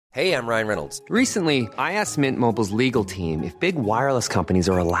Hey, I'm Ryan Reynolds. Recently, I asked Mint Mobile's legal team if big wireless companies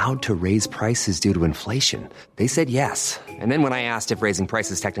are allowed to raise prices due to inflation. They said yes. And then when I asked if raising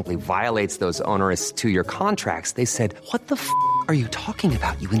prices technically violates those onerous two-year contracts, they said, "What the f*** are you talking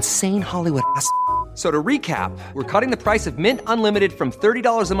about, you insane Hollywood ass?" So to recap, we're cutting the price of Mint Unlimited from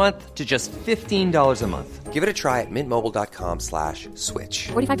 $30 a month to just $15 a month. Give it a try at mintmobile.com/switch.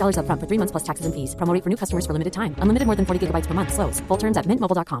 $45 up front for 3 months plus taxes and fees. Promo rate for new customers for limited time. Unlimited more than 40 gigabytes per month. Slows full terms at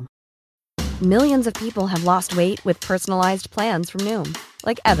mintmobile.com. Millions of people have lost weight with personalized plans from Noom.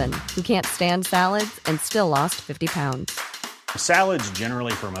 Like Evan, who can't stand salads and still lost 50 pounds. Salads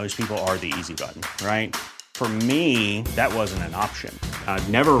generally for most people are the easy button, right? For me, that wasn't an option.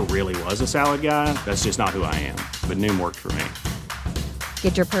 I never really was a salad guy. That's just not who I am. But Noom worked for me.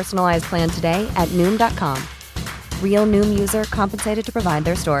 Get your personalized plan today at Noom.com. Real Noom user compensated to provide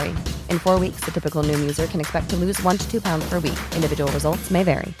their story. In 4 weeks, the typical Noom user can expect to lose 1 to 2 pounds per week. Individual results may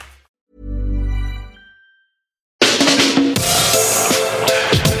vary.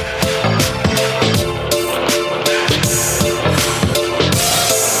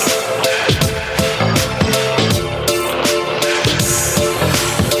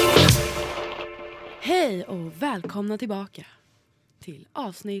 Hej och välkomna tillbaka till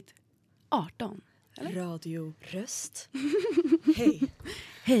avsnitt 18. Eller? Radioröst. Hej.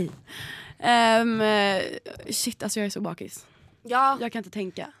 Hej. Shit, alltså jag är så bakis. Ja, Jag kan inte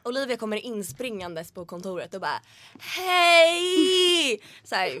tänka. Olivia kommer inspringandes på kontoret och bara hej!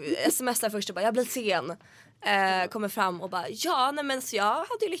 Så här, smsar först och bara jag blir sen. Kommer fram och bara ja, nej men så jag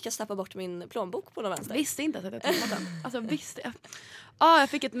hade ju lyckats tappa bort min plånbok på någon vänster. Visste inte att jag tappat den. Alltså visste jag. Jag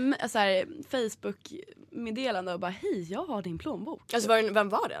fick ett så här Facebook-meddelande och bara hej, jag har din plånbok. Alltså vem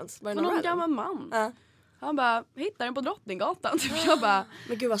var det ens? Var det någon gammal man. Ja. Han bara, hittar den på Drottninggatan. Jag bara,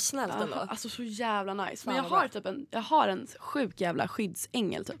 men gud vad snällt ändå. alltså så jävla nice. Men Fan, jag har en sjuk jävla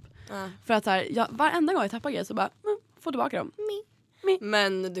skyddsängel typ. För att så här, varenda gång jag tappar grejer så bara, få tillbaka dem.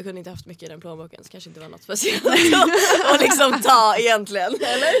 Men du kunde inte haft mycket i den plånboken, så kanske inte var något speciellt att liksom ta egentligen,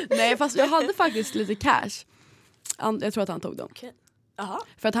 eller? Nej, fast jag hade faktiskt lite cash. Jag tror att han tog dem. Okay. Aha.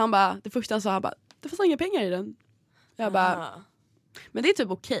 För att han bara, det första han sa, han bara, det fanns inga pengar i den. Jag bara, men det är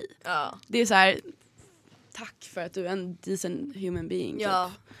typ okej. Ja. Det är så här, tack för att du är en decent human being.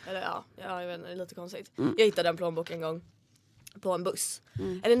 Ja, typ. eller jag vet inte, det är lite konstigt. Jag hittade en plånbok en gång på en buss.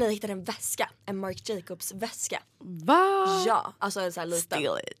 Eller nej, jag hittade en väska. En Marc Jacobs väska. Va? Ja, alltså en sån här liten.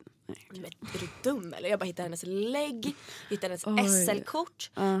 Steal it. Men är du dum eller? Jag bara hittade hennes lägg, hittade hennes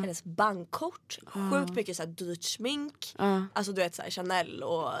SL-kort, hennes bankkort, sjukt mycket så här dyrt smink. Alltså du vet så här Chanel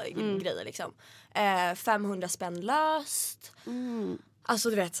och grejer liksom. 500 spänn löst. Alltså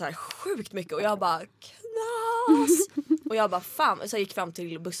du vet så här sjukt mycket och jag bara knas. Och jag bara fan, så jag gick fram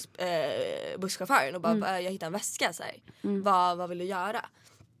till busschauffören och bara jag hittade en väska så här. Vad vill du göra?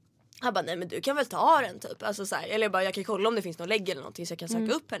 Han bara, nej men du kan väl ta den typ. Alltså, så här, eller jag kan kolla om det finns någon lägg eller någonting så jag kan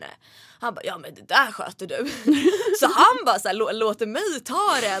söka upp henne. Han bara, ja men det där sköter du. Så han bara så här, låter mig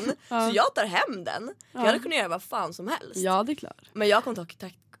ta den. Så jag tar hem den. Jag hade kunnat göra vad fan som helst. Ja, det är klart. Men jag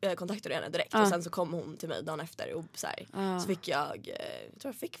kontaktade henne direkt. Och sen så kom hon till mig dagen efter. Och så, här, så fick jag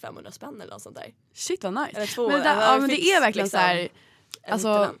tror jag fick 500 spänn eller något sånt där. Shit vad nice. Eller 2, men det är verkligen liksom, så här.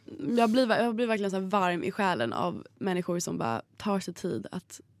 Alltså, jag blir verkligen så här varm i själen av människor som bara tar sig tid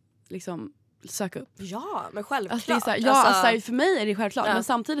att liksom söka upp. Ja, men självklart. Alltså, det är så här, alltså, för mig är det självklart. Men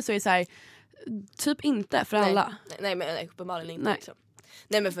samtidigt så är det så här, typ inte för alla. Nej, men uppenbarligen inte. Nej. Liksom.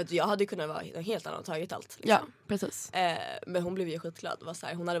 Nej, men för att jag hade kunnat vara en helt annan och tagit allt. Liksom. Ja, precis. Men hon blev ju skitglad. Var så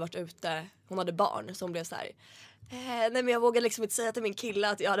här, hon hade varit ute, hon hade barn. Så hon blev så här, nej men jag vågade liksom inte säga till min kille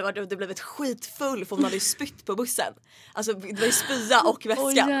att jag hade varit ute och blivit skitfull. För hon hade ju spytt på bussen. Alltså det var ju spya och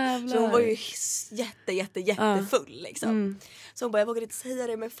väska. Så hon var ju jättefull liksom. Så hon bara, jag vågade inte säga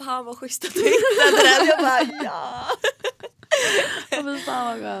det, men fan vad schysst att du hittade den. Jag bara, ja. Fan vad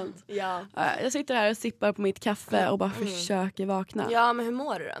skönt. Ja. Jag sitter här och sippar på mitt kaffe och bara försöker vakna. Ja, men hur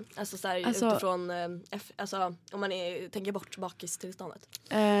mår du då? Alltså, så här, utifrån, alltså, om man tänker bort bakistillståndet.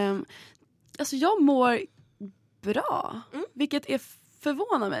 Alltså jag mår bra. Vilket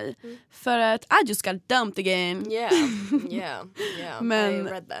förvånar mig. För att I just got dumped again. Yeah. Men, I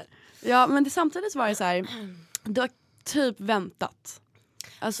read that. Ja, men samtidigt var det så här, det var typ väntat.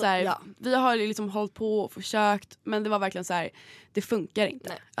 Alltså så här, vi har liksom hållit på och försökt, men det var verkligen så här, det funkar inte.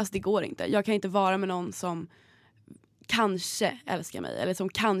 Nej. Alltså det går inte. Jag kan inte vara med någon som kanske älskar mig eller som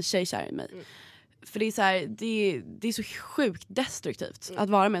kanske är kär i mig. För det är så här, det är så sjukt destruktivt att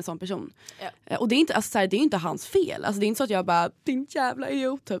vara med en sån person. Och det är inte, alltså så här, det är inte hans fel. Alltså det är inte så att jag bara, din jävla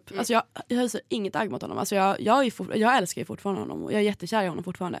idiot typ. Alltså jag hyser inget agg mot honom. Alltså jag älskar ju fortfarande honom och jag är jättekär i honom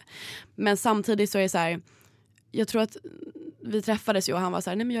fortfarande. Men samtidigt så är det så här, jag tror att vi träffades ju och han var så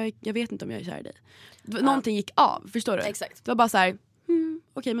här: nej men jag vet inte om jag är kär i dig. Någonting gick av, förstår du? Exakt. Det var bara så här,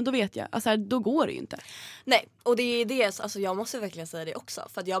 okej, men då vet jag. Alltså då går det ju inte. Nej, och det är det, alltså jag måste verkligen säga det också.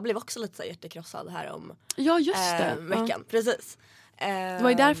 För att jag blev också lite så hjärtekrossad här om veckan. Precis. Det var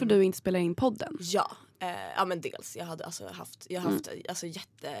ju därför du inte spelade in podden. Ja, men dels. Jag hade haft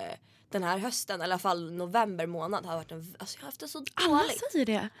den här hösten, i alla fall november månad har varit jag har haft det så dåligt. Alla säger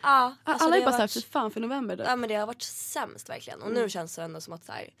det. Ja, alltså alla är bara såhär, för fan för november då. Ja, men det har varit sämst verkligen. Och nu känns det ändå som att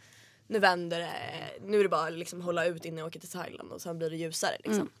så här, nu vänder det. Nu är det bara liksom hålla ut innan jag åker till Thailand och sen blir det ljusare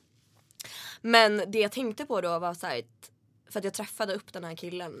liksom. Men det jag tänkte på då var så här, för att jag träffade upp den här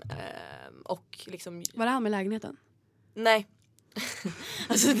killen och liksom... Var det han med lägenheten? Nej.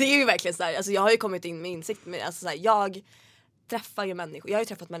 Alltså det är ju verkligen så här, alltså jag har ju kommit in med insikt med, alltså så här, jag träffar ju människor, jag har ju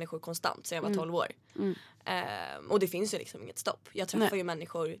träffat människor konstant sedan jag var 12 år. Och det finns ju liksom inget stopp. Jag träffar ju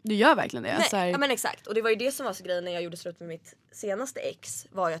människor. Du gör verkligen det. Nej, ja, men exakt. Och det var ju det som var så grejen när jag gjorde slut med mitt senaste ex,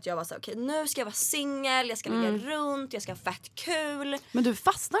 var ju att jag var så okej, nu ska jag vara singel, jag ska ligga runt, jag ska ha fett kul. Men du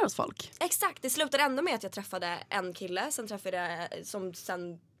fastnar hos folk. Exakt, det slutade ändå med att jag träffade en kille, sen träffade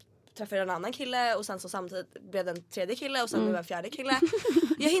en annan kille och sen så samtidigt blev det en tredje kille och sen nu en fjärde kille.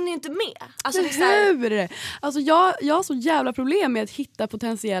 Jag hinner ju inte med. Alltså, hur? Alltså jag har så jävla problem med att hitta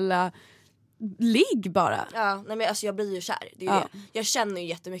potentiella ligg bara. Ja, nej men alltså jag blir ju kär. Det är ju det. Jag känner ju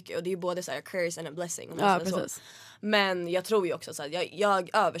jättemycket och det är ju både så här curse and a blessing. Ja, precis. Så. Men jag tror ju också så att jag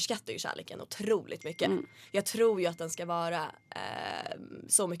överskattar ju kärleken otroligt mycket. Jag tror ju att den ska vara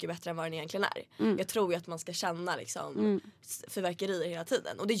så mycket bättre än vad den egentligen är. Jag tror ju att man ska känna liksom förverkerier hela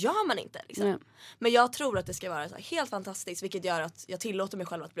tiden. Och det gör man inte liksom. Men jag tror att det ska vara så här helt fantastiskt, vilket gör att jag tillåter mig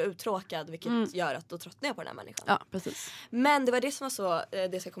själv att bli uttråkad, vilket gör att då tröttnar jag på den här människan. Ja, precis. Men det var det som var så,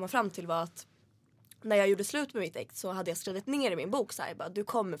 det ska komma fram till var att när jag gjorde slut med mitt ex så hade jag skrivit ner i min bok så här, bara, du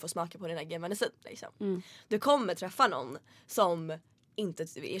kommer få smaka på din egen medicin liksom. Du kommer träffa någon som inte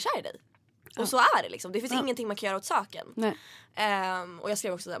är kär i dig. Och så är det liksom. Det finns ingenting man kan göra åt saken. Och jag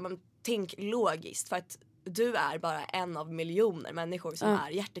skrev också så här, men tänk logiskt, för att du är bara en av miljoner människor som är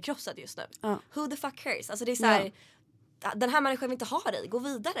hjärtekrossade just nu. Who the fuck cares? Alltså det är så här, den här människan vill inte ha dig, gå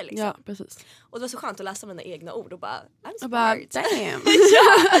vidare liksom. Ja, precis. Och det var så skönt att läsa mina egna ord och bara, I'm smart. Damn.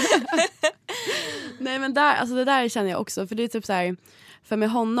 Nej men det där känner jag också, för det är typ så här, för med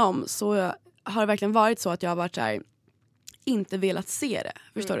honom så har det verkligen varit så att jag har varit så här, inte velat se det,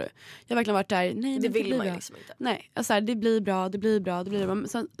 förstår du? Jag har verkligen varit där, nej men det vill blir man bra. Liksom inte. Nej, alltså här, det blir bra. Men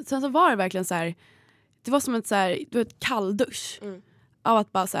sen så var det verkligen så här, det var som ett så här, du vet, kalldusch av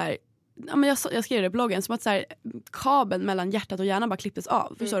att bara så här, ja, men jag skrev det i bloggen som att så här, kabeln mellan hjärtat och hjärnan bara klipptes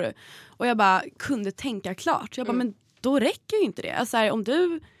av, förstår du? Och jag bara kunde tänka klart. Jag bara, men då räcker ju inte det. Alltså här, om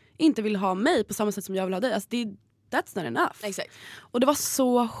du inte vill ha mig på samma sätt som jag vill ha dig, alltså that's not enough. Exakt. Och det var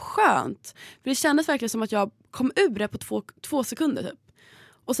så skönt. För det kändes verkligen som att jag kom ur det på två sekunder typ.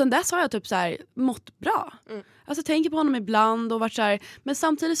 Och sen dess har jag typ så här mått bra. Alltså tänker på honom ibland och varit så här, men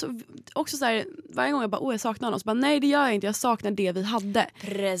samtidigt så också så här, varje gång jag bara jag saknar honom, så bara nej det gör jag inte, jag saknar det vi hade.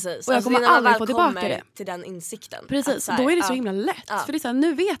 Precis. Och jag kommer aldrig få tillbaka det. Till den insikten. Precis, här, då är det så himla lätt. För det är så här,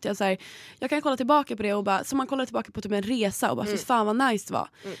 nu vet jag så här, jag kan kolla tillbaka på det och bara, som man kollar tillbaka på typ en resa och bara fy fan vad nice det var.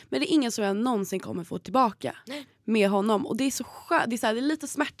 Men det är ingen som jag någonsin kommer få tillbaka med honom. Och det är så skönt, det är lite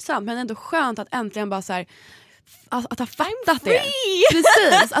smärtsamt men ändå skönt att äntligen bara så här, att ha fattat det.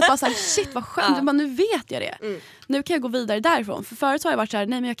 Precis, att bara såhär shit vad skönt, bara, nu vet jag det. Nu kan jag gå vidare därifrån. För förut har jag varit såhär,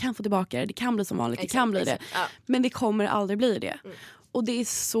 nej men jag kan få tillbaka det. Det kan bli som vanligt, det kan bli det. Men det kommer aldrig bli det. Och det är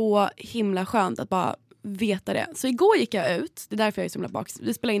så himla skönt att bara veta det. Så igår gick jag ut, det är därför jag är så himla bak.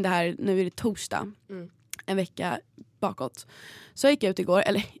 Vi spelar in det här, nu är det torsdag. En vecka bakåt. Så jag gick ut igår,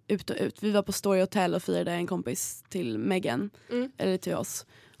 eller ut. Vi var på Story Hotel och firade en kompis till Megan. Eller till oss.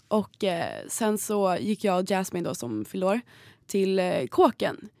 Och sen så gick jag och Jasmine då som fyllde år till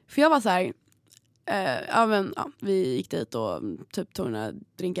kåken. För jag var så här, vi gick dit och typ tog några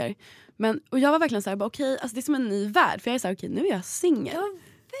drinkar. Och jag var verkligen så här, okej, alltså det är som en ny värld. För jag är så här, okej, nu är jag singel. Jag vet.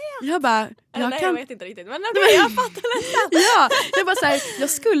 Jag bara, jag vet inte riktigt. Men jag fattar nästan. Ja, jag bara så här, jag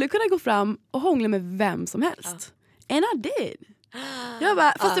skulle kunna gå fram och hångla med vem som helst. And I did. Jag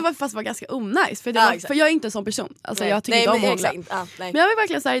bara, fast det var ganska onajs för jag är inte en sån person. Alltså jag tycker inte om hångla. Men jag vill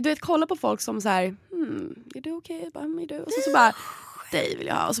verkligen så här, du vet, kolla på folk som så här, är du okej? Är du? Och så bara, dig vill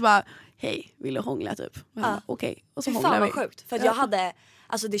jag ha. Och så bara, hej, vill du hångla typ? Okej. Och så hånglar vi. Fan vad sjukt. För att jag hade,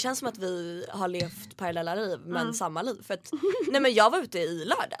 alltså det känns som att vi har levt parallella liv men samma liv. För att, nej men jag var ute i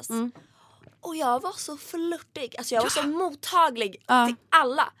lördags. Och jag var så flörtig. Alltså jag var så mottaglig till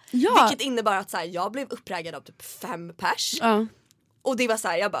alla. Vilket innebar att så här, jag blev uppraggad av typ 5 pers. Och det var så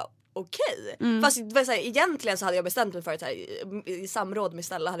här, jag bara okej. Fast det var så här, egentligen så hade jag bestämt mig för att i samråd med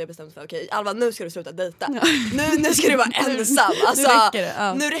Stella hade jag bestämt mig för okej, Alva, nu ska du sluta dejta. Nu ska du vara ensam. Alltså,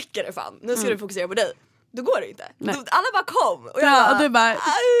 nu räcker det fan. Nu ska du fokusera på dig. Då går det inte. Alla bara kom. Och jag bara, och du bara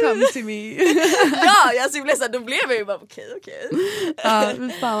come to me. Då blev jag ju bara okej. Ja,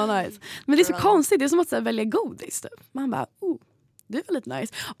 fan vad nice. Men det är så konstigt, det är som att välja godis typ. Man bara, det är väldigt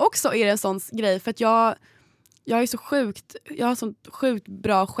nice. Och så är det en sån grej för att jag är så jag har så sjukt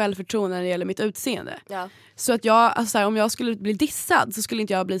bra självförtroende när det gäller mitt utseende. Ja. Så att jag, alltså här, om jag skulle bli dissad så skulle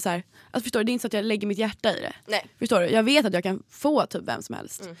inte jag bli så här, alltså förstår du, det är inte så att jag lägger mitt hjärta i det. Nej. Förstår du? Jag vet att jag kan få typ vem som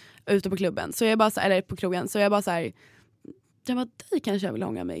helst ute på klubben. Så jag är bara så här, eller på krogen, så jag är bara så här, jag bara, dig kanske jag vill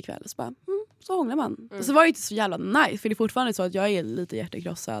hångla med ikväll. Så bara, så hånglar man. Och så var det inte så jävla nice, för det är fortfarande så att jag är lite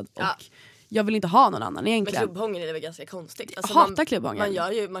hjärtekrossad och jag vill inte ha någon annan egentligen. Men klubbhångel är väl ganska konstigt. Alltså, jag hatar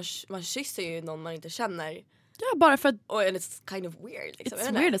klubbhångel. Man kysser ju någon man inte känner. Ja, bara för att... Och it's kind of weird. Liksom.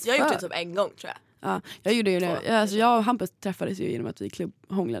 It's weird as jag har gjort det fuck. typ en gång tror jag. Ja, jag gjorde ju det. Alltså, jag och Hampus träffades ju genom att vi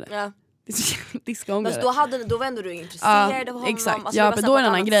klubbhånglade. Ja. Då var ändå du intresserad av honom. Exakt, alltså, men då är det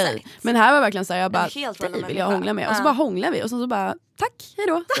en annan grej. Sätt. Men här var verkligen så här, jag bara, dig vill jag hångla med. Och så bara hånglar vi och så bara, tack,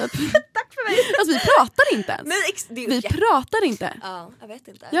 hejdå. Tack för mig. Alltså vi pratar inte ens. Men vi pratar inte. Ja, jag vet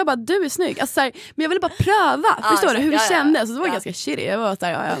inte. Jag bara, du är snygg. Alltså, så här, men jag ville bara pröva, förstår du hur det kändes. Alltså, det var ganska shitty. Jag var så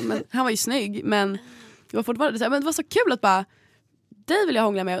här, men han var ju snygg. Men det var fortfarande så här, men det var så kul att bara, dig vill jag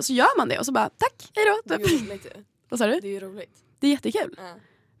hångla med. Och så gör man det och så bara, tack, hejdå. Det är ju roligt. Vad sa du? Det är ju roligt. Det är jättekul.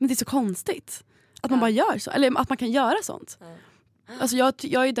 Men det är så konstigt att man bara gör så. Eller att man kan göra sånt. Alltså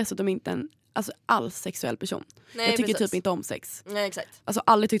jag är dessutom inte en alls sexuell person. Nej, jag tycker typ inte om sex. Nej, exakt. Alltså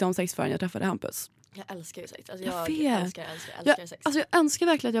aldrig tyckte om sex förrän jag träffade Hampus. Jag älskar ju sex. Alltså, jag älskar sex. Alltså jag önskar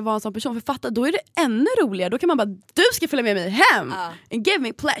verkligen att jag var en sån person. För fatta, då är det ännu roligare. Då kan man bara, du ska följa med mig hem. And give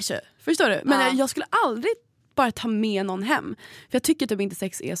me pleasure. Förstår du? Men jag skulle aldrig bara ta med någon hem. För jag tycker typ inte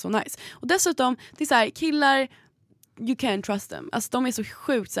sex är så nice. Och dessutom, det är så här, killar, you can't trust them. Alltså de är så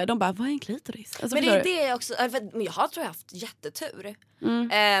sjukt såhär, de bara, vad är en klitoris? Alltså, men det är det också, men jag tror jag har haft jättetur.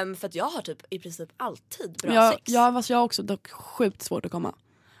 För att jag har typ i princip alltid bra sex. Ja, jag har också dock sjukt svårt att komma.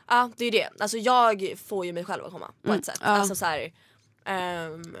 Ja, det är det. Alltså jag får ju mig själv att komma på ett sätt. Alltså så här,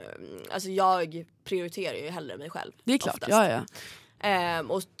 alltså jag prioriterar ju hellre mig själv. Det är klart, oftast. ja.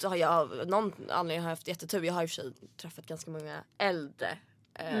 Och så har jag av någon anledning haft jättetur. Jag har i och för sig träffat ganska många äldre.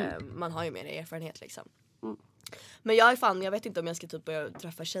 Man har ju mer erfarenhet liksom. Men jag vet inte om jag ska typ börja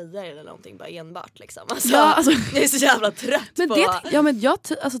träffa tjejer eller någonting bara enbart liksom. Alltså, jag är så jävla trött men på...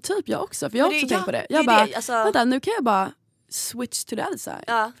 typ jag också. För jag har också tänkt på det. Jag bara, vänta, nu kan jag bara switch to the other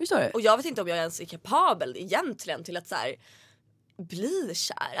side. Förstår du? Och jag vet inte om jag ens är kapabel egentligen till att så här, bli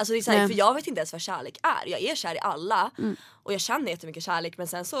kär. Alltså det är så här, för jag vet inte ens vad kärlek är. Jag är kär i alla och jag känner jättemycket kärlek, men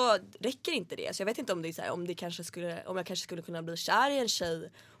sen så räcker inte det. Så jag vet inte om det är så här, om jag kanske skulle kunna bli kär i en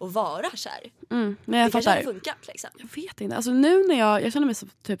tjej och vara kär. Men jag det fattar. kanske hade funkat liksom. Jag vet inte. Alltså nu när jag känner mig så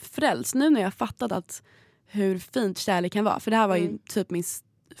typ frälst nu när jag fattat att hur fint kärlek kan vara. För det här var ju typ min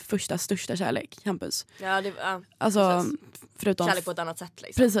första största kärlek, Hampus. Ja, alltså förutom kärlek på ett annat sätt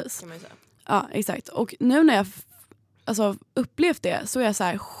liksom. Precis. Kan man ju säga. Ja, exakt. Och nu när jag upplevt det så är jag så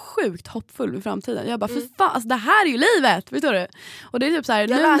här sjukt hoppfull med framtiden. Jag bara, för fan, alltså, det här är ju livet, förstår du? Och det är typ så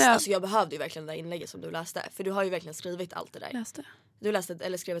här, jag behövde ju verkligen det där inlägget som du läste. För du har ju verkligen skrivit allt det där.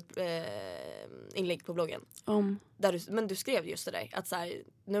 Du skrev ett inlägg på bloggen. Men du skrev just det där. Att så här,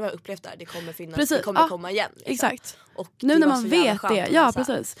 nu har jag upplevt det här, det kommer finnas, precis. Det kommer komma igen. Liksom. Exakt. Och nu när man vet det. Ja,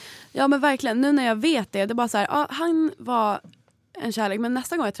 precis. Ja, men verkligen. Nu när jag vet det är bara så här, han var en kärlek, men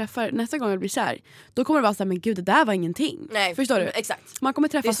nästa gång jag blir kär, då kommer det vara så här, men gud, det där var ingenting. Nej, förstår du? Exakt. Man kommer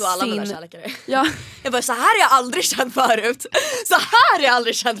träffa det är så alla mina kärlekar är. Ja. Jag bara, så här har jag aldrig känt förut.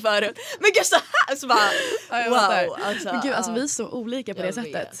 Men gud, så här så bara, wow. Alltså, men gud, alltså, vi är så olika på det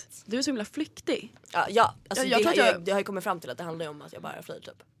sättet. Du är så himla flyktig. Ja, alltså, jag har ju kommit fram till att det handlar om att jag bara flyr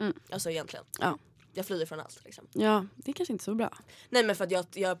typ. Alltså egentligen. Ja. Jag flyr från allt liksom. Ja, det är kanske inte så bra. Nej, men för att jag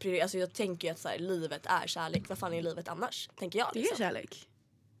tänker ju att så här, livet är kärlek. Vad fan är livet annars? Tänker jag liksom. Det är kärlek.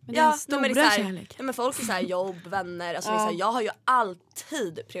 Men det är stora men det är så här, kärlek. Men folk är så här, jobb, vänner, alltså det är så här, jag har ju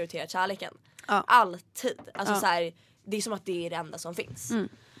alltid prioriterat kärleken. Alltid. Alltså så här, det är som att det är det enda som finns.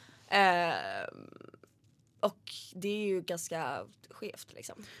 Och det är ju ganska skevt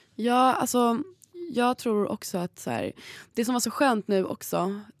liksom. Ja, alltså jag tror också att så här, det som var så skönt nu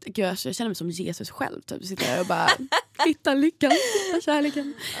också, gud, jag känner mig som Jesus själv typ, sitter där och bara hitta lyckan, hitta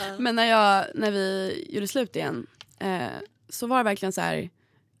kärleken. Men när vi gjorde slut igen så var det verkligen så här,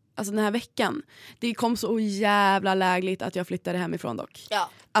 alltså den här veckan, det kom så jävla lägligt att jag flyttade hemifrån dock. Ja.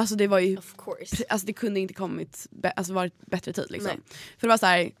 Alltså det var ju, of course. Alltså det kunde inte varit bättre tid liksom. För det var så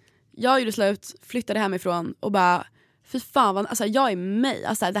här, jag gjorde slut, flyttade hemifrån och bara Fy fan vad, alltså jag är mig,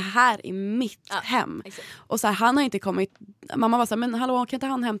 alltså det här är mitt hem. Exakt. Och så här, han har inte kommit, mamma var så här, men hallå kan inte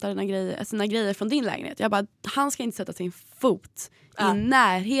han hämta sina grejer från din lägenhet? Jag bara, han ska inte sätta sin fot i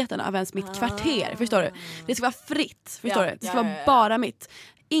närheten av ens mitt kvarter, förstår du? Det ska vara fritt, förstår du? Det ska vara bara mitt.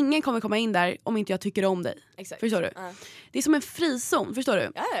 Ingen kommer komma in där om inte jag tycker om dig. Exakt. Förstår du? Det är som en frizon, förstår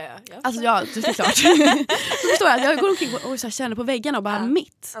du? Ja. Alltså jag, det är klart. Förstår jag går omkring och så här, känner på väggarna och bara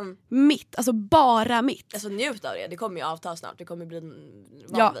mitt, alltså bara mitt. Alltså njut av det, det kommer ju avta snart, det kommer bli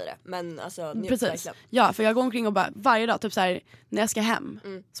van vid det. Men alltså njut verkligen. Ja, för jag går omkring och bara varje dag, typ så här, när jag ska hem,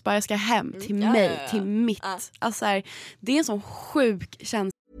 så bara jag ska hem till mig, till mitt. Alltså så här, det är en sån sjuk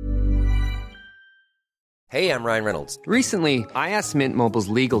känsla. Hey, I'm Ryan Reynolds. Recently, I asked Mint Mobile's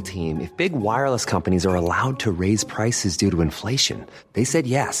legal team if big wireless companies are allowed to raise prices due to inflation. They said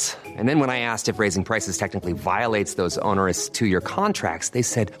yes. And then when I asked if raising prices technically violates those onerous 2-year contracts, they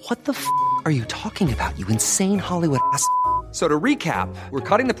said, "What the f*** are you talking about, you insane Hollywood ass?" So to recap, we're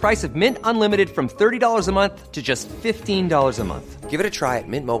cutting the price of Mint Unlimited from $30 a month to just $15 a month. Give it a try at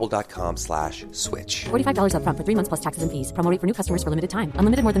mintmobile.com/switch. $45 up front for 3 months plus taxes and fees. Promo rate for new customers for limited time.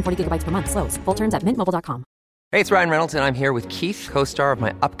 Unlimited more than 40 gigabytes per month. Slows full terms at mintmobile.com. Hey, it's Ryan Reynolds, and I'm here with Keith, co-star of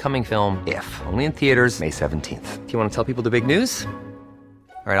my upcoming film, If, only in theaters May 17th. Do you want to tell people the big news?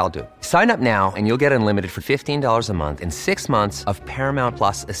 All right, I'll do it. Sign up now and you'll get unlimited for $15 a month and 6 months of Paramount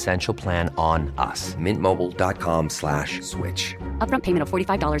Plus Essential Plan on us. Mintmobile.com/switch. Upfront payment of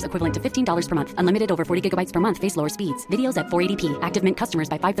 $45 equivalent to $15 per month. Unlimited over 40 gigabytes per month. Face lower speeds. Videos at 480p. Active Mint customers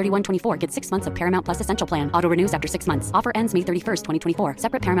by 531.24 get 6 months of Paramount Plus Essential Plan. Auto renews after 6 months. Offer ends May 31st, 2024.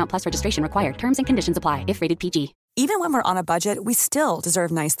 Separate Paramount Plus registration required. Terms and conditions apply if rated PG. Even when we're on a budget, we still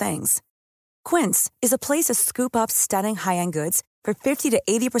deserve nice things. Quince is a place to scoop up stunning high-end goods for 50 to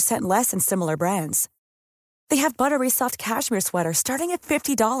 80% less than similar brands. They have buttery soft cashmere sweaters starting at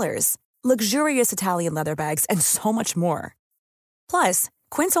 $50, luxurious Italian leather bags, and so much more. Plus,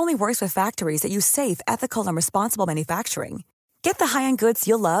 Quince only works with factories that use safe, ethical, and responsible manufacturing. Get the high-end goods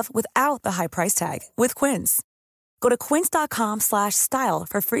you'll love without the high price tag with Quince. Go to quince.com/style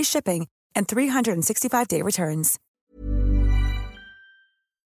for free shipping and 365-day returns.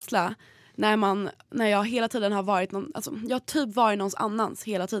 När jag hela tiden har varit någon, alltså jag har typ varit någons annans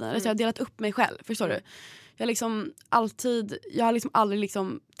hela tiden. Jag har delat upp mig själv, förstår du? Jag har liksom aldrig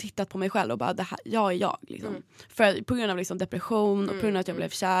liksom tittat på mig själv och bara det här, jag är jag liksom. För på grund av liksom depression och på grund av att jag blev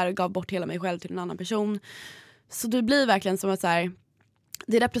kär och gav bort hela mig själv till en annan person. Så det blir verkligen som att så här,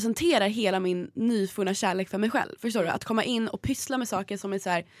 det representerar hela min nyfunna kärlek för mig själv, förstår du? Att komma in och pyssla med saker som är så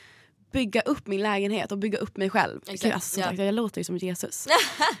här, bygga upp min lägenhet och bygga upp mig själv. Alltså, jag låter ju som Jesus.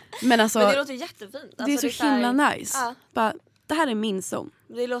 Men alltså, men det låter jättefint. Alltså, det är så himla nice. Bara, det här är min zon.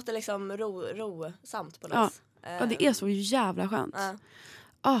 Det låter liksom rosamt på något. Ja, det är så jävla skönt.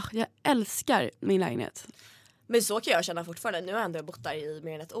 Jag älskar min lägenhet. Men så kan jag känna fortfarande. Nu har jag ändå bott där i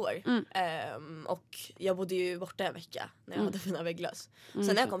mer än ett år. Och jag bodde ju borta en vecka när jag hade mina vägglöss. Sen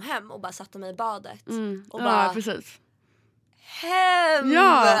när jag kom hem och bara satte mig i badet och bara precis. Hem!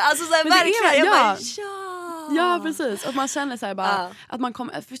 Ja. Alltså såhär verkligen, Ja, precis. Och man känner såhär bara att man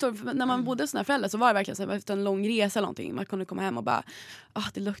kommer, förstår du, när man bodde hos sina föräldrar så var det verkligen såhär, efter en lång resa eller någonting, man kunde komma hem och bara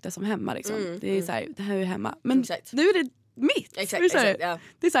det luktar som hemma liksom. Det är såhär, det här är hemma. Men nu är det mitt. Exakt, ja.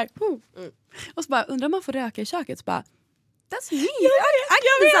 Det är såhär, och så bara undrar man får röka i köket så bara that's me. I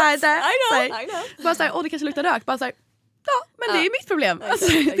know. Bara såhär, det kanske luktar rök. Bara såhär, men det är mitt problem. Alltså,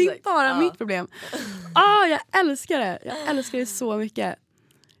 det är bara mitt problem. Jag älskar det. Jag älskar det så mycket.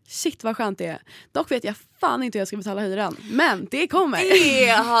 Shit vad skönt det är. Dock vet jag fan inte hur jag ska betala hyran. Men det kommer. Det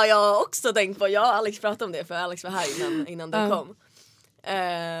har jag också tänkt på. Jag och Alex pratade om det för Alex var här innan du kom.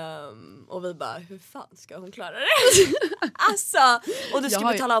 Och vi bara, hur fan ska hon klara det? Alltså, och du ska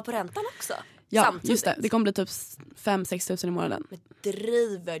betala av på räntan också. Ja, samtidigt. Just det. Det kommer bli typ 5-6 tusen i månaden. Men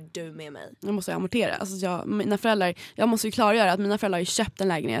driver du med mig? Jag måste amortera. Alltså mina föräldrar, jag måste ju klargöra att mina föräldrar har ju köpt en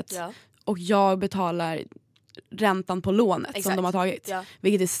lägenhet. Och jag betalar räntan på lånet som de har tagit.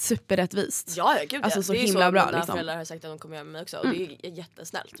 Vilket är superrättvist. Ja, gud. Alltså så det är himla så bra. Mina liksom. föräldrar har sagt att de kommer göra med mig också. Och det är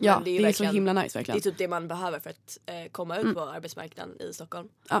jättesnällt. Ja, men det är så himla nice verkligen. Det är typ det man behöver för att komma ut på arbetsmarknaden i Stockholm.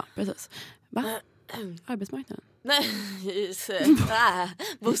 Ja, precis. Va? Arbetsmarknaden? Nej,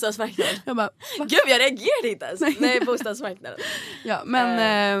 bostadsmarknaden. Jag bara, gud, jag reagerade inte ens. Nej, bostadsmarknaden. Ja,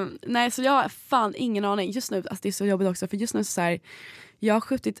 men nej, så jag har fan ingen aning. Just nu, alltså det är så jobbigt också. För just nu så här, jag har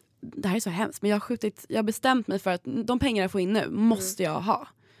skjutit, det här är så hemskt, men jag har bestämt mig för att de pengar jag får in nu måste jag ha.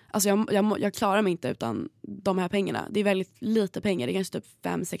 Alltså jag klarar mig inte utan de här pengarna. Det är väldigt lite pengar, det är kanske typ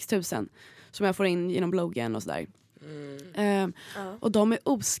 5-6 tusen som jag får in genom bloggen och sådär. Och de är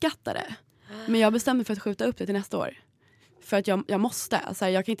oskattade. Men jag bestämde mig för att skjuta upp det till nästa år. För att jag måste. Alltså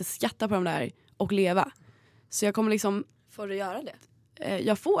jag kan inte skatta på dem där och leva. Så jag kommer liksom... Får du göra det?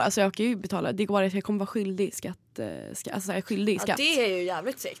 Jag får, alltså jag kan ju betala. Det går bara att jag kommer vara skyldig skatt. Alltså jag är skyldig i skatt. Det är ju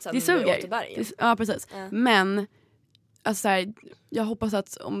jävligt segt. Det suger. Ja, precis. Men alltså här, jag hoppas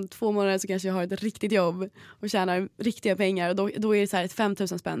att om 2 månader så kanske jag har ett riktigt jobb och tjänar riktiga pengar. Och då är det så här 5 000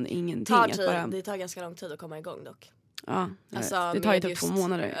 spänn ingenting. Det tar ganska lång tid att komma igång dock. Ja, alltså, det tar ju typ 2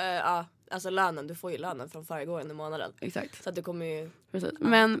 månader. Ja, alltså lönen, du får ju lönen från föregående månaden. Exakt. Så att du kommer ju... Precis.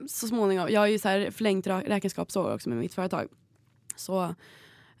 Men så småningom, jag har ju så här förlängt räkenskapsår också med mitt företag. Så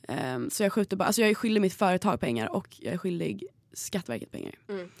jag skjuter bara, alltså jag är skyldig mitt företag pengar och jag är skyldig Skatteverket pengar.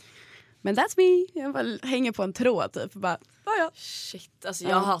 Men that's me. Jag bara hänger på en tråd typ. Bara, ja. Shit, alltså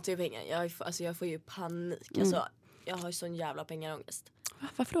jag hatar ju pengar. Jag får ju panik. Alltså, jag har ju sån jävla pengarångest.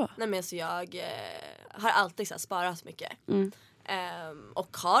 Varför då? Nej men alltså jag har alltid så här, sparat mycket.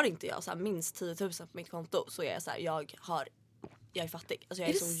 Och har inte jag så här, minst 10 000 på mitt konto så är jag så här, jag är fattig. Alltså jag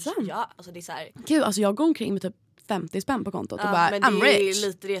är så sant? Ja, alltså det är så här. Gud, alltså jag går omkring med typ 50 spänn på kontot och bara men I'm det rich. är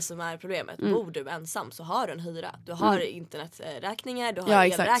lite det som är problemet. Bor du ensam så har du en hyra. Du har interneträkningar, du har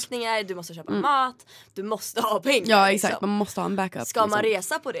elräkningar, du måste köpa mat, du måste ha pengar. Ja exakt, liksom. man måste ha en backup. Ska man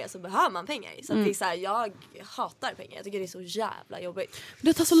resa på det så behöver man pengar. Så att det är så här, jag hatar pengar. Jag tycker det är så jävla jobbigt.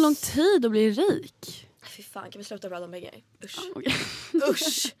 Det tar så lång tid att bli rik. Fy fan, kan vi sluta prata om pengar? Usch. Okay.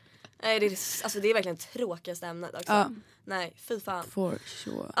 Usch. Nej, det är verkligen tråkigaste ämnet också. Nej, fy fan. For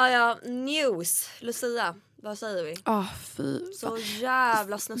sure. Ja, news. Lucia, vad säger vi? Fy. Så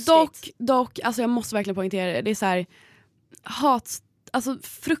jävla snuskigt. Dock, alltså jag måste verkligen poängtera det. Det är så här alltså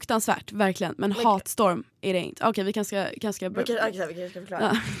fruktansvärt, verkligen. Men hatstorm är det inte. Okej, vi kanske vi kan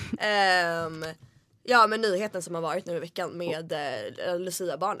förklara. Ja, men nyheten som har varit nu i veckan med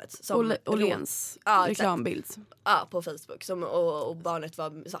Lucia-barnet. Åhléns reklambild. Ja, på Facebook. Och barnet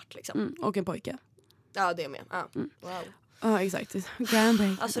var svart liksom. Och en pojke. Ja, det med. Ja. Wow. Ja, exakt.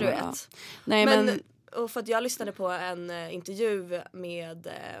 Alltså du vet. Nej, men och för att jag lyssnade på en intervju med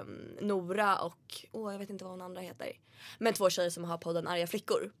Nora och jag vet inte vad hon andra heter. Men 2 tjejer som har podden Arga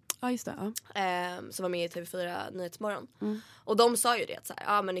flickor. Ja, just det. Som var med i TV4 Nyhetsmorgon. Och de sa ju det att så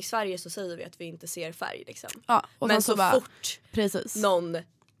här, men i Sverige så säger vi att vi inte ser färg liksom. Ja, och men så bara, fort någon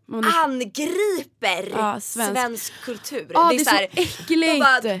angriper svensk kultur. Det är så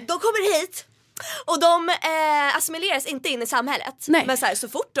äckligt. De kommer hit och de assimileras inte in i samhället. Nej. Men så här, så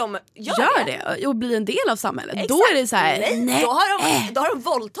fort de gör det och blir en del av samhället, exakt. Då är det så här, nej. Då har de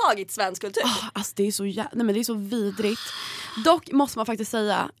våldtagit svensk kultur. Alltså det är så det är så vidrigt. Dock måste man faktiskt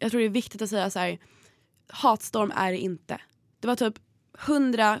säga, jag tror det är viktigt att säga så här, hatstorm är det inte. Det var typ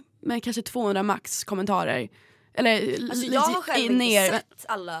 100 men kanske 200 max kommentarer. Eller alltså jag har själv inte sett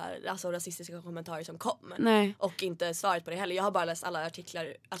alla rasistiska kommentarer som kom. Nej. Och inte svarat på det heller. Jag har bara läst alla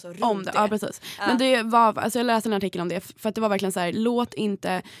artiklar runt om det. Ja, precis. Men det var, alltså jag läste en artikel om det för att det var verkligen så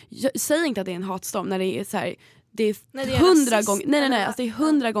här, säg inte att det är en hatstorm när det är så här, det är 100 gånger alltså det är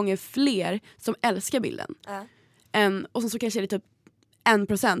 100 gånger fler som älskar bilden. Och så kanske är det typ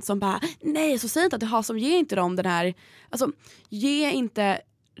 1% som bara nej, så säg inte att det har som ger inte dem den här, alltså ge inte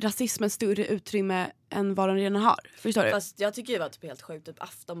rasismen större utrymme än vad de redan har. Förstår du? Fast jag tycker det var typ helt sjukt, typ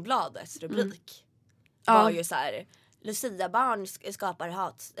Aftonbladets rubrik var ju så här: Lucia-barn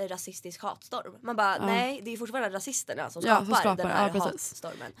skapar rasistisk hatstorm. Man bara nej, det är fortfarande rasisterna som skapar den här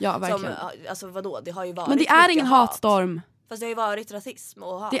hatstormen. Ja, verkligen. Alltså vadå, det har ju varit. Men det är ingen hatstorm. Fast det har ju varit rasism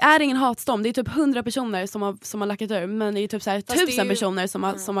och hat. Det är ingen hatstorm. Det är typ 100 personer som har lackat ur. Men det är typ så här 1000 personer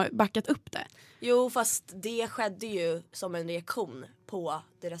som har backat upp det. Jo, fast det skedde ju som en reaktion på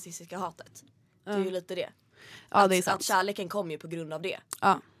det rasistiska hatet. Det är ju lite det. Ja, det är sant. Att kärleken kom ju på grund av det.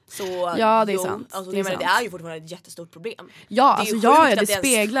 Ja. Så, ja, det är sant. Alltså, det är ju fortfarande ett jättestort problem. Ja, alltså,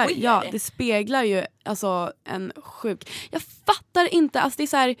 det speglar ju alltså en sjuk. Jag fattar inte, alltså det är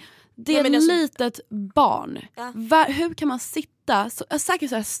så här, det är ett litet barn. Ja. Hur kan man sitta säkert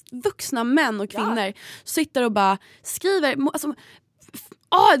så här, vuxna män och kvinnor sitter och bara skriver alltså,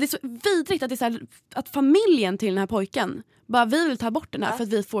 det är så vidrigt att det är så här, att familjen till den här pojken bara vi vill ta bort den här för att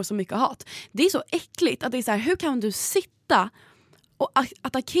vi får så mycket hat. Det är så äckligt att det är så här, hur kan du sitta och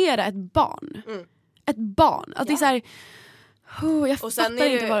attackera ett barn? Ett barn. Att det är så här, jag fattar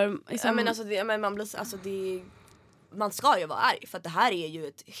inte vad liksom, men alltså man blir alltså man ska ju vara arg för att det här är ju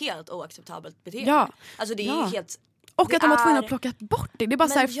ett helt oacceptabelt beteende. Ja. Alltså det är ju helt. Och att de var tvungna att plocka bort det. Det är bara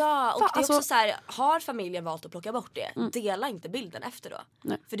så här, och det är också så här, har familjen valt att plocka bort det, dela inte bilden efter då.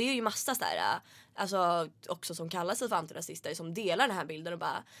 Nej. För det är ju massa så här, alltså också som kallar sig för antirasister som delar den här bilden och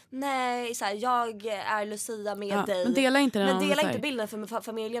bara nej, så här, jag är Lucia med dig. Men dela inte den. Men dela inte bilden för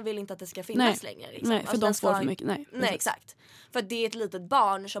familjen vill inte att det ska finnas längre. Liksom. Nej, för alltså, de får för mycket. Nej, exakt. För det är ett litet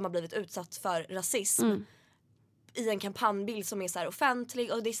barn som har blivit utsatt för rasism. i en kampanjbild som är så här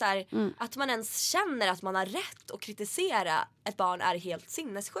offentlig och det är så här, att man ens känner att man har rätt att kritisera ett barn är helt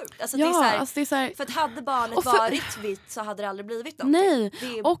sinnessjukt. Alltså, det är så här, alltså det är så här, för att hade barnet varit vitt så hade det aldrig blivit något. Nej, det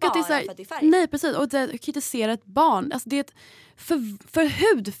är och bara att det är så här, för att det är färg. nej precis, och att kritisera ett barn, alltså det är ett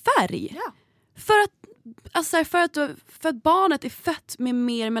för hudfärg. Ja. För att barnet är fött med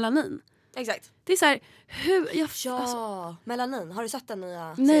mer melanin. Exakt. Det är så här, Melanin. Har du sett den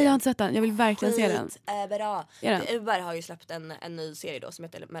nya serien? Nej, jag har inte sett den. Jag vill verkligen se den. Bra. Är den? Uber har ju släppt en ny serie då som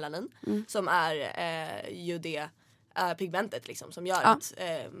heter Melanin. Som är ju det pigmentet liksom, som gör att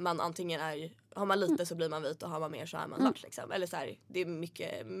man antingen är, har man lite så blir man vit och har man mer så är man svart liksom. Eller så här, det är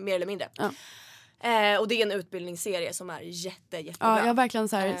mycket mer eller mindre. Och det är en utbildningsserie som är jättebra. Ja, jag har verkligen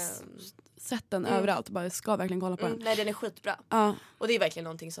så här sett den överallt och bara ska verkligen kolla på den. Nej, den är skitbra. Och det är verkligen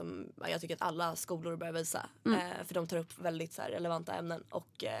någonting som jag tycker att alla skolor bör visa. För de tar upp väldigt så här relevanta ämnen.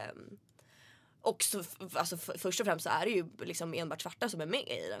 Och så, alltså, först och främst så är det ju liksom enbart svarta som är med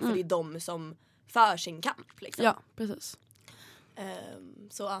i den. För det är de som för sin kamp. Liksom. Ja, precis.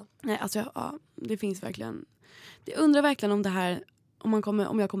 Så nej, alltså det finns verkligen. Jag undrar verkligen om det här, om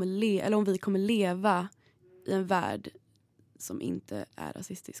vi kommer leva i en värld som inte är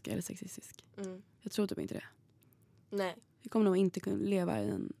rasistisk eller sexistisk. Jag tror typ inte det. Nej. Vi kommer nog inte kunna leva i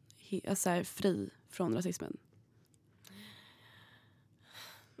en fri från rasismen.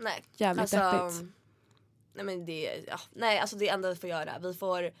 Nej. Jävligt deppigt. Nej, men det enda vi får göra. Vi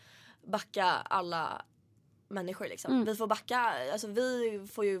får backa alla människor liksom. Vi får backa, alltså vi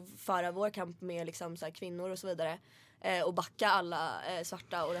får ju föra vår kamp med liksom så här kvinnor och så vidare. Och backa alla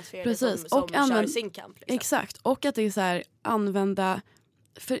svarta och rasifierade som kör sin kamp. Liksom. Exakt, och att det är så här, använda,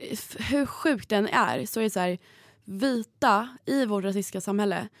 för hur sjukt den är, så är det så här, vita i vårt rasistiska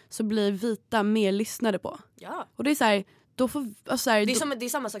samhälle så blir vita mer lyssnade på. Ja. Och det är så här, då får, alltså så här, det är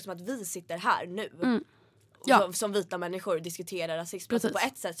samma sak som att vi sitter här nu. Som vita människor diskuterar rasism. Alltså på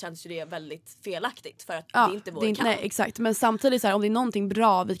ett sätt känns ju det väldigt felaktigt för att det är inte vår kamp. Nej, exakt, men samtidigt så här, om det är någonting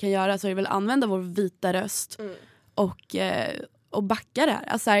bra vi kan göra så är det väl använda vår vita röst och backa det här.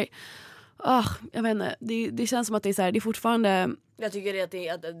 Alltså så här, jag vet inte, det känns som att det är så här, det är fortfarande. Jag tycker att det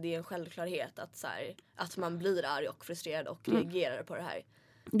är en självklarhet att, så här, att man blir arg och frustrerad och reagerar på det här.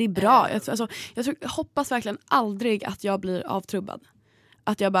 Det är bra. Jag hoppas verkligen aldrig att jag blir avtrubbad.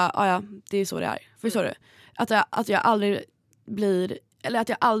 Att jag bara, det är så det är. Förstår du? Att jag aldrig blir, eller att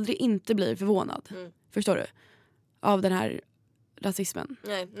jag aldrig inte blir förvånad. Förstår du? Av den här rasismen.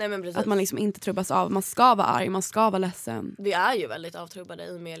 Nej, men precis. Att man liksom inte trubbas av. Man ska vara arg, man ska vara ledsen. Vi är ju väldigt avtrubbade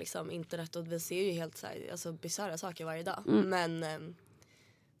i med liksom internet och vi ser ju helt så här, alltså, bisarra saker varje dag. Men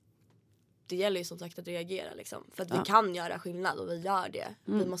det gäller ju som sagt att reagera liksom. För att vi kan göra skillnad och vi gör det.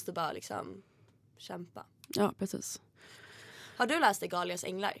 Vi måste bara liksom kämpa. Ja, precis. Har du läst Egalias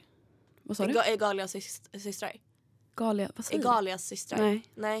änglar? Vad sa du? Egalias systrar. Vad säger Egalias systrar.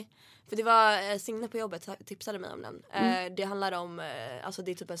 Nej. För det var Signe på jobbet tipsade mig om den. Det handlar om, alltså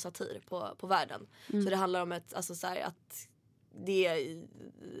det är typ en satir på världen. Så det handlar om att det är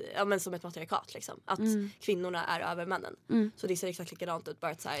men som ett matriarkat liksom. Att kvinnorna är över männen. Så det ser exakt likadant ut.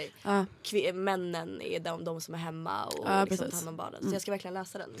 Bara att så här, männen är de som är hemma och liksom tar hand om barnen. Så jag ska verkligen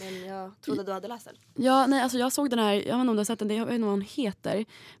läsa den. Men jag trodde du hade läst den. Ja, nej, alltså jag såg den här, jag vet inte om du har sett den, jag vet inte vad hon heter.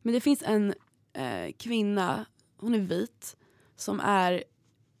 Men det finns en kvinna, hon är vit, som är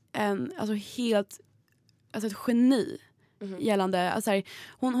ett geni gällande, alltså här,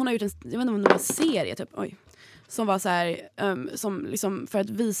 hon har gjort jag vet inte om det var en serie typ, som var så här, som liksom för att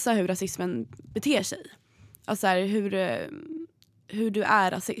visa hur rasismen beter sig. Alltså här, hur du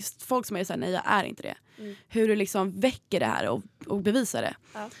är rasist. Folk som är så här, nej jag är inte det. Hur du liksom väcker det här och bevisar det.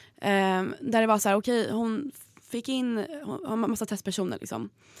 Där det var så här, okej, hon har massa testpersoner liksom.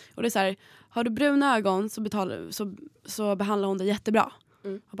 Och det är så här, har du bruna ögon så behandlar hon dig jättebra.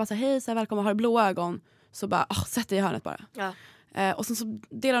 Och bara så här, hej så här, välkommen, har du blå ögon så bara, sätt dig i hörnet bara. Och sen så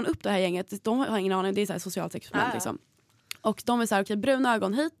delar hon upp det här gänget. De har ingen aning, det är så här socialt experiment liksom. Och de är så här, okej, bruna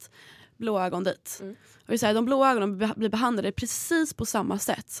ögon hit, blå ögon dit. Och det är så här, de blå ögonen blir behandlade precis på samma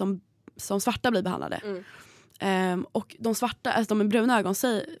sätt som svarta blir behandlade. Och de svarta, alltså de med bruna ögon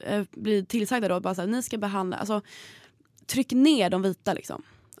blir tillsagda då bara så här, ni ska behandla, alltså tryck ner de vita liksom.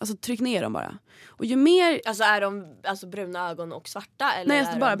 Alltså tryck ner dem bara. Och ju mer... Alltså är de bruna ögon och svarta? Eller nej,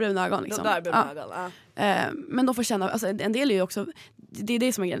 alltså bara bruna ögon liksom. Bara bruna ögon, men de får känna, alltså en del är ju också, det är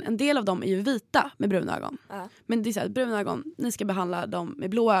det som är grejen. En del av dem är ju vita med bruna ögon. Men det är så här, bruna ögon, ni ska behandla dem med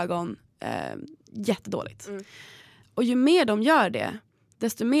blå ögon jättedåligt. Och ju mer de gör det,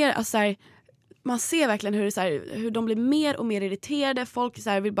 desto mer, alltså här, man ser verkligen hur de blir mer och mer irriterade. Folk så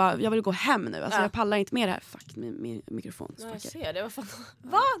här, jag vill gå hem nu. Alltså, jag pallar inte med det här. Fuck, min mikrofon. Jag ser det. Vad fan?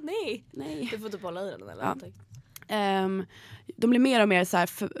 Nej. Nej. Du får typ hålla i den eller någonting. de blir mer och mer så här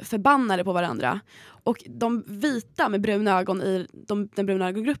förbannade på varandra. Och de vita med bruna ögon i den bruna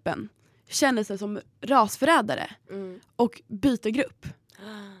ögongruppen känner sig som rasförrädare och byter grupp.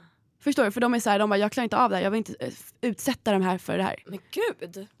 Förstår du? För de är så här, de bara, jag klarar inte av det här. Jag vill inte utsätta dem här för det här. Men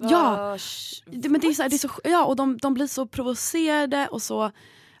gud. Ja. Men det är så här, det är så, ja, och de blir så provocerade och så.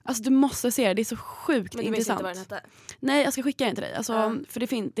 Alltså du måste se det, det är så sjukt men intressant. Men du minns inte vad den hette? Nej, jag ska skicka den till dig. Alltså,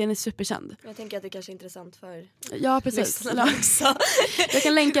 för den är superkänd. Jag tänker att det kanske är intressant för ja, precis. Också. Jag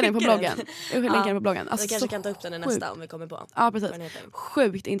kan länka den på bloggen. Alltså, jag kanske kan ta upp den i nästa om vi kommer på. Ja, precis.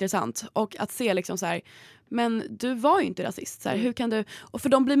 Sjukt intressant. Och att se liksom så här, men du var ju inte rasist. Så här, hur kan du... Och för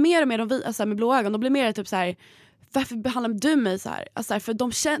de blir mer och mer alltså, med blå ögon. De blir mer typ så här, varför behandlar du mig så här? Alltså, för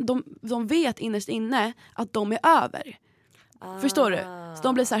de vet innerst inne att de är över. Förstår du? Så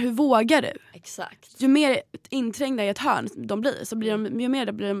de blir så här, hur vågar du? Exakt. Ju mer inträngda i ett hörn de blir, så blir ju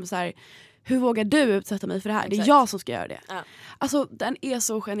mer blir de så här, hur vågar du utsätta mig för det här? Exakt. Det är jag som ska göra det. Ja. Alltså den är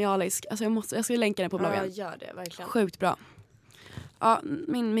så genialisk. Alltså, jag ska länka den på bloggen. Ja, gör det, verkligen. Sjukt bra. Ja,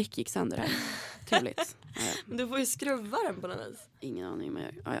 min mick gick sönder här. Trevligt. Men du får ju skruva den på något vis. Ingen aning, men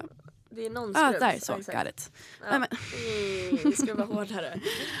ja. Det är någon skruv. Där, så, got it. Ja. Skruva hårdare.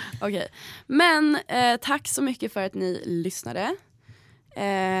 Okej. Men tack så mycket för att ni lyssnade.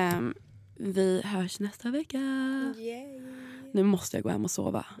 Vi hörs nästa vecka. Yay. Nu måste jag gå hem och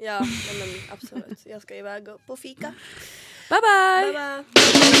sova. Ja, men absolut. Jag ska iväg på fika. Bye bye! Bye bye!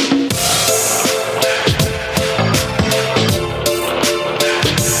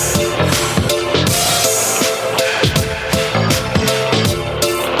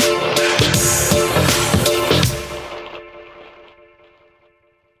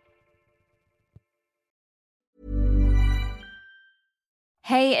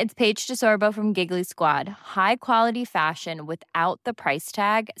 Hey, it's Paige DeSorbo from Giggly Squad. High quality fashion without the price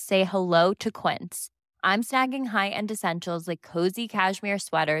tag. Say hello to Quince. I'm snagging high-end essentials like cozy cashmere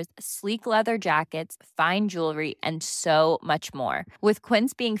sweaters, sleek leather jackets, fine jewelry, and so much more. With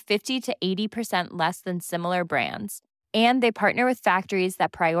Quince being 50 to 80% less than similar brands. And they partner with factories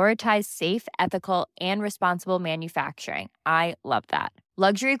that prioritize safe, ethical, and responsible manufacturing. I love that.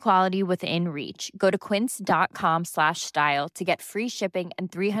 Luxury quality within reach. Go to quince.com/style to get free shipping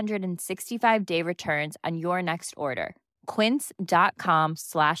and 365-day returns on your next order.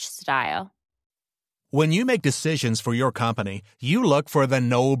 Quince.com/style. When you make decisions for your company, you look for the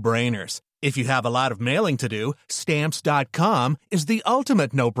no-brainers. If you have a lot of mailing to do, Stamps.com is the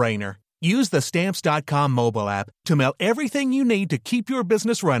ultimate no-brainer. Use the Stamps.com mobile app to mail everything you need to keep your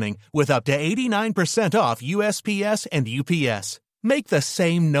business running with up to 89% off USPS and UPS. Make the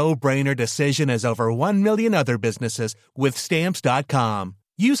same no-brainer decision as over 1 million other businesses with Stamps.com.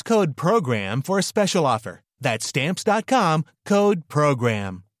 Use code PROGRAM for a special offer. That's Stamps.com, code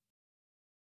PROGRAM.